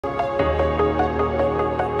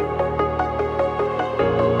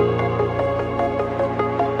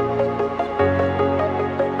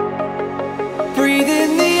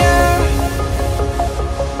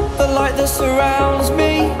that surrounds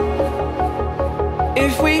me.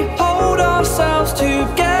 If we hold ourselves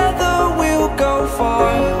together, we'll go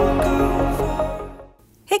far.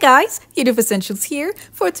 Hey guys, Yoduvh Essentials here.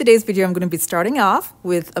 For today's video, I'm going to be starting off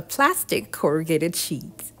with a plastic corrugated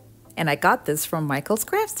sheet. And I got this from Michael's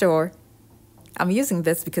craft store. I'm using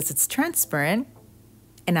this because it's transparent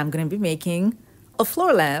and I'm going to be making a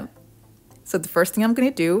floor lamp. So the first thing I'm going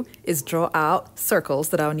to do is draw out circles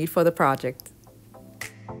that I'll need for the project.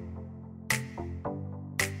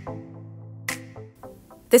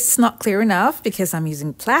 This is not clear enough because I'm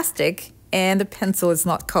using plastic and the pencil is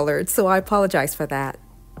not colored, so I apologize for that.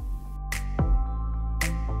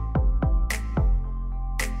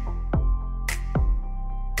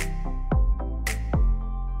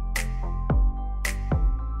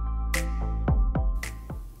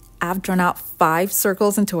 I've drawn out 5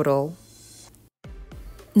 circles in total.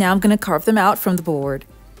 Now I'm going to carve them out from the board.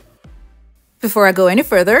 Before I go any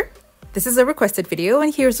further, this is a requested video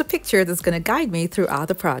and here's a picture that's going to guide me throughout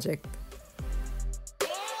the project.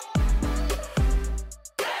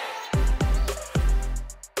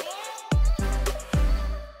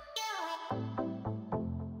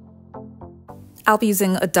 I'll be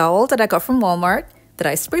using a dowel that I got from Walmart that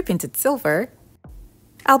I spray painted silver.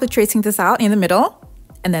 I'll be tracing this out in the middle,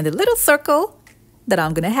 and then the little circle that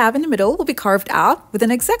I'm going to have in the middle will be carved out with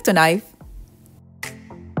an X-Acto knife.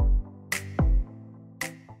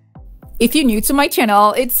 If you're new to my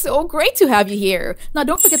channel, it's so great to have you here. Now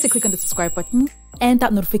don't forget to click on the subscribe button and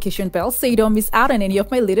that notification bell so you don't miss out on any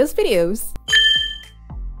of my latest videos.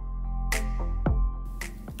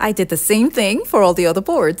 I did the same thing for all the other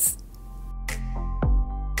boards.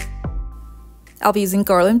 I'll be using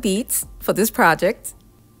garland beads for this project,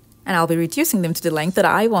 and I'll be reducing them to the length that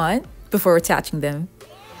I want before attaching them.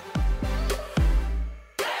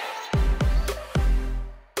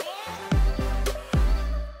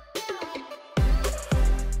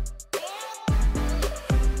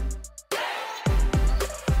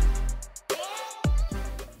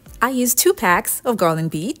 I use 2 packs of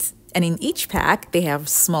garland beads, and in each pack they have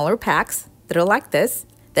smaller packs that are like this,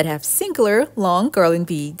 that have singular long garland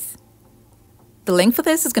beads. The link for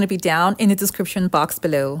this is going to be down in the description box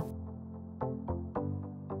below.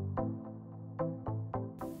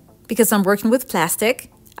 Because I'm working with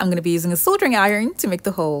plastic, I'm going to be using a soldering iron to make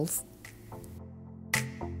the holes.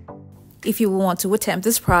 If you want to attempt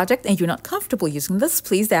this project and you're not comfortable using this,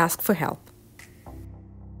 please ask for help.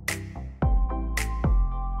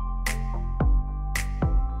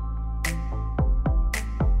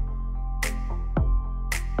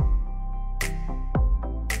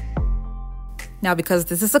 Now, because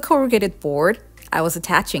this is a corrugated board, I was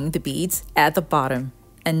attaching the beads at the bottom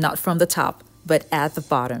and not from the top, but at the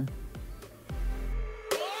bottom.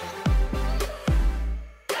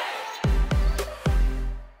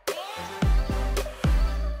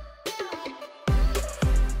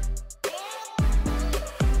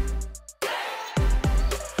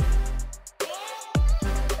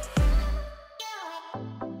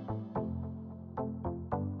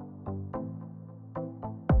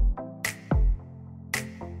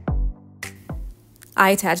 I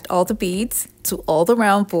attached all the beads to all the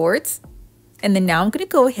round boards, and then now I'm going to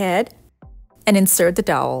go ahead and insert the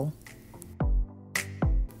dowel.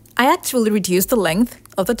 I actually reduced the length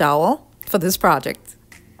of the dowel for this project.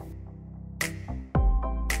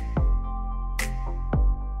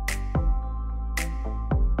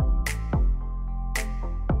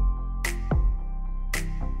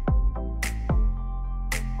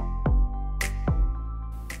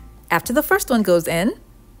 After the first one goes in,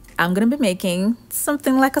 I'm going to be making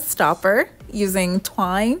something like a stopper using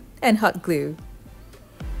twine and hot glue.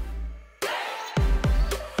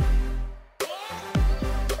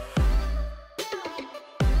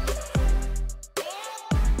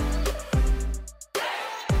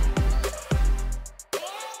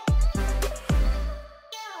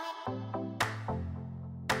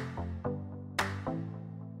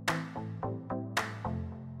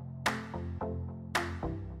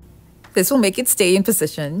 This will make it stay in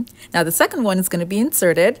position. Now the second one is going to be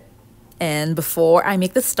inserted, and before I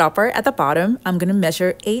make the stopper at the bottom, I'm going to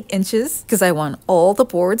measure 8 inches because I want all the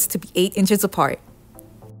boards to be 8 inches apart.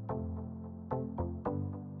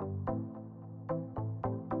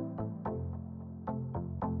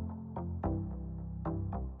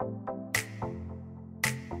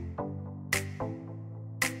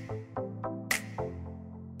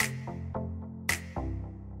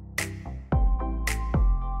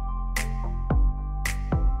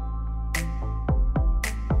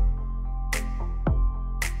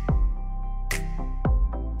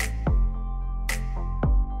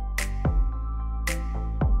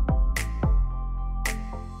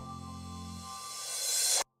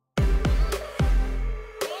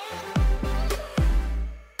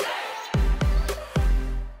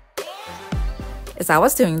 As I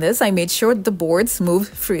was doing this, I made sure the boards move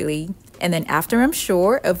freely. And then after I'm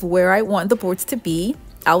sure of where I want the boards to be,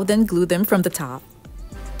 I'll then glue them from the top.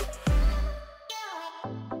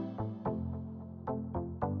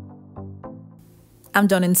 I'm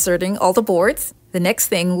done inserting all the boards. The next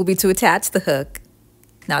thing will be to attach the hook.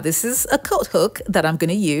 Now this is a coat hook that I'm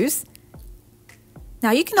going to use.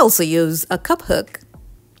 Now you can also use a cup hook,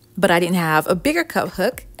 but I didn't have a bigger cup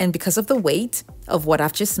hook, and because of the weight of what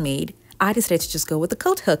I've just made, I decided to just go with the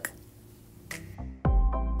coat hook.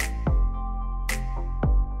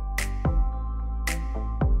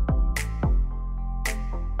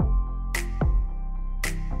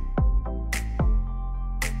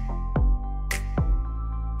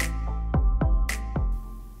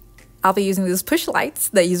 I'll be using these push lights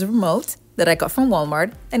that use a remote that I got from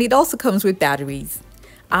Walmart, and it also comes with batteries.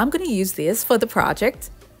 I'm going to use this for the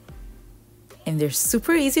project, and they're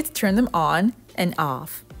super easy to turn them on and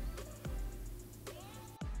off.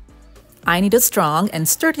 I need a strong and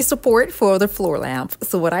sturdy support for the floor lamp,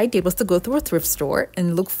 so what I did was to go through a thrift store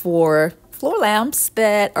and look for floor lamps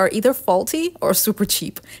that are either faulty or super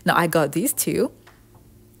cheap. Now I got these two,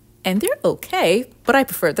 and they're okay, but I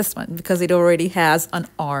prefer this one because it already has an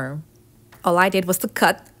arm. All I did was to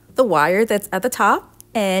cut the wire that's at the top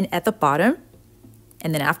and at the bottom,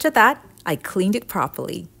 and then after that, I cleaned it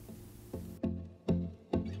properly.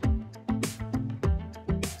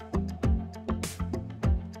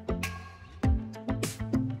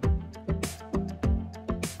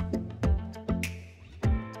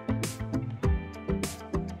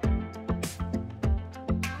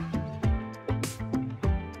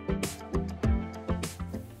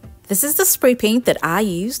 This is the spray paint that I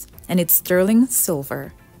used, and it's sterling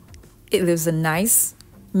silver. It leaves a nice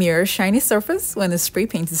mirror shiny surface when the spray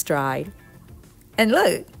paint is dried. And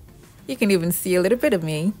look, you can even see a little bit of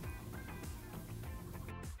me.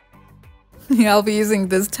 I'll be using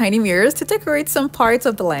these tiny mirrors to decorate some parts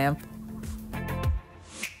of the lamp.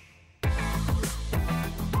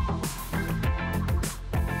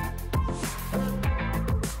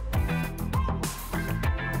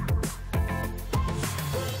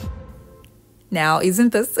 Now,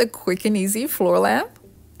 isn't this a quick and easy floor lamp?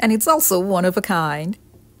 And it's also one of a kind.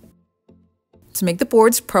 To make the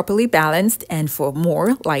boards properly balanced and for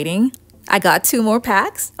more lighting, I got 2 more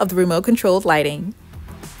packs of the remote-controlled lighting.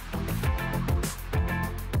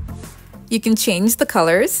 You can change the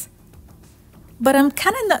colors, but I'm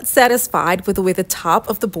kind of not satisfied with the way the top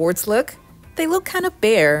of the boards look. They look kind of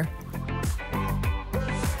bare.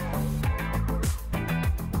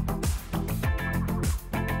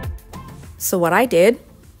 So what I did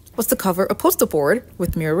was to cover a poster board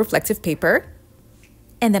with mirror reflective paper,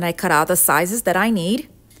 and then I cut out the sizes that I need.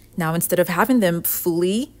 Now instead of having them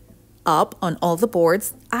fully up on all the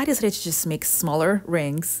boards, I decided to just make smaller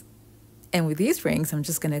rings. And with these rings, I'm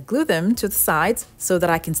just going to glue them to the sides so that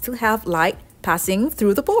I can still have light passing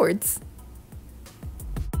through the boards.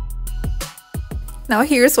 Now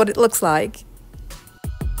here's what it looks like.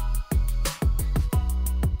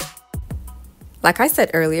 Like I said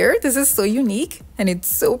earlier, this is so unique and it's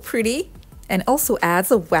so pretty and also adds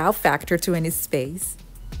a wow factor to any space.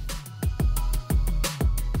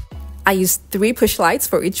 I used 3 push lights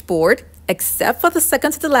for each board, except for the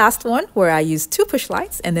second to the last one where I used 2 push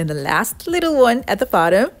lights, and then the last little one at the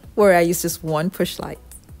bottom where I used just 1 push light.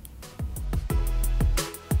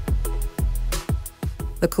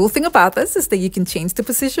 The cool thing about this is that you can change the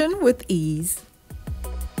position with ease.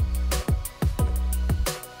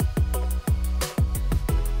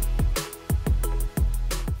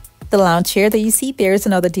 The lounge chair that you see there is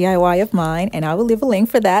another DIY of mine, and I will leave a link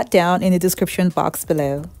for that down in the description box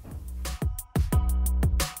below.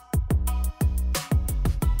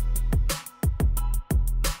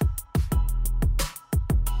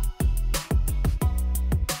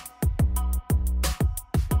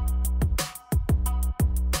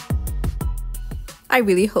 I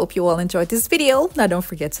really hope you all enjoyed this video. Now don't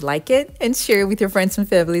forget to like it and share it with your friends and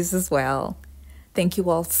families as well. Thank you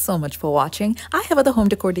all so much for watching. I have other home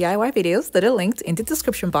decor DIY videos that are linked in the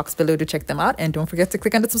description box below to check them out, and don't forget to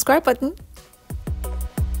click on the subscribe button.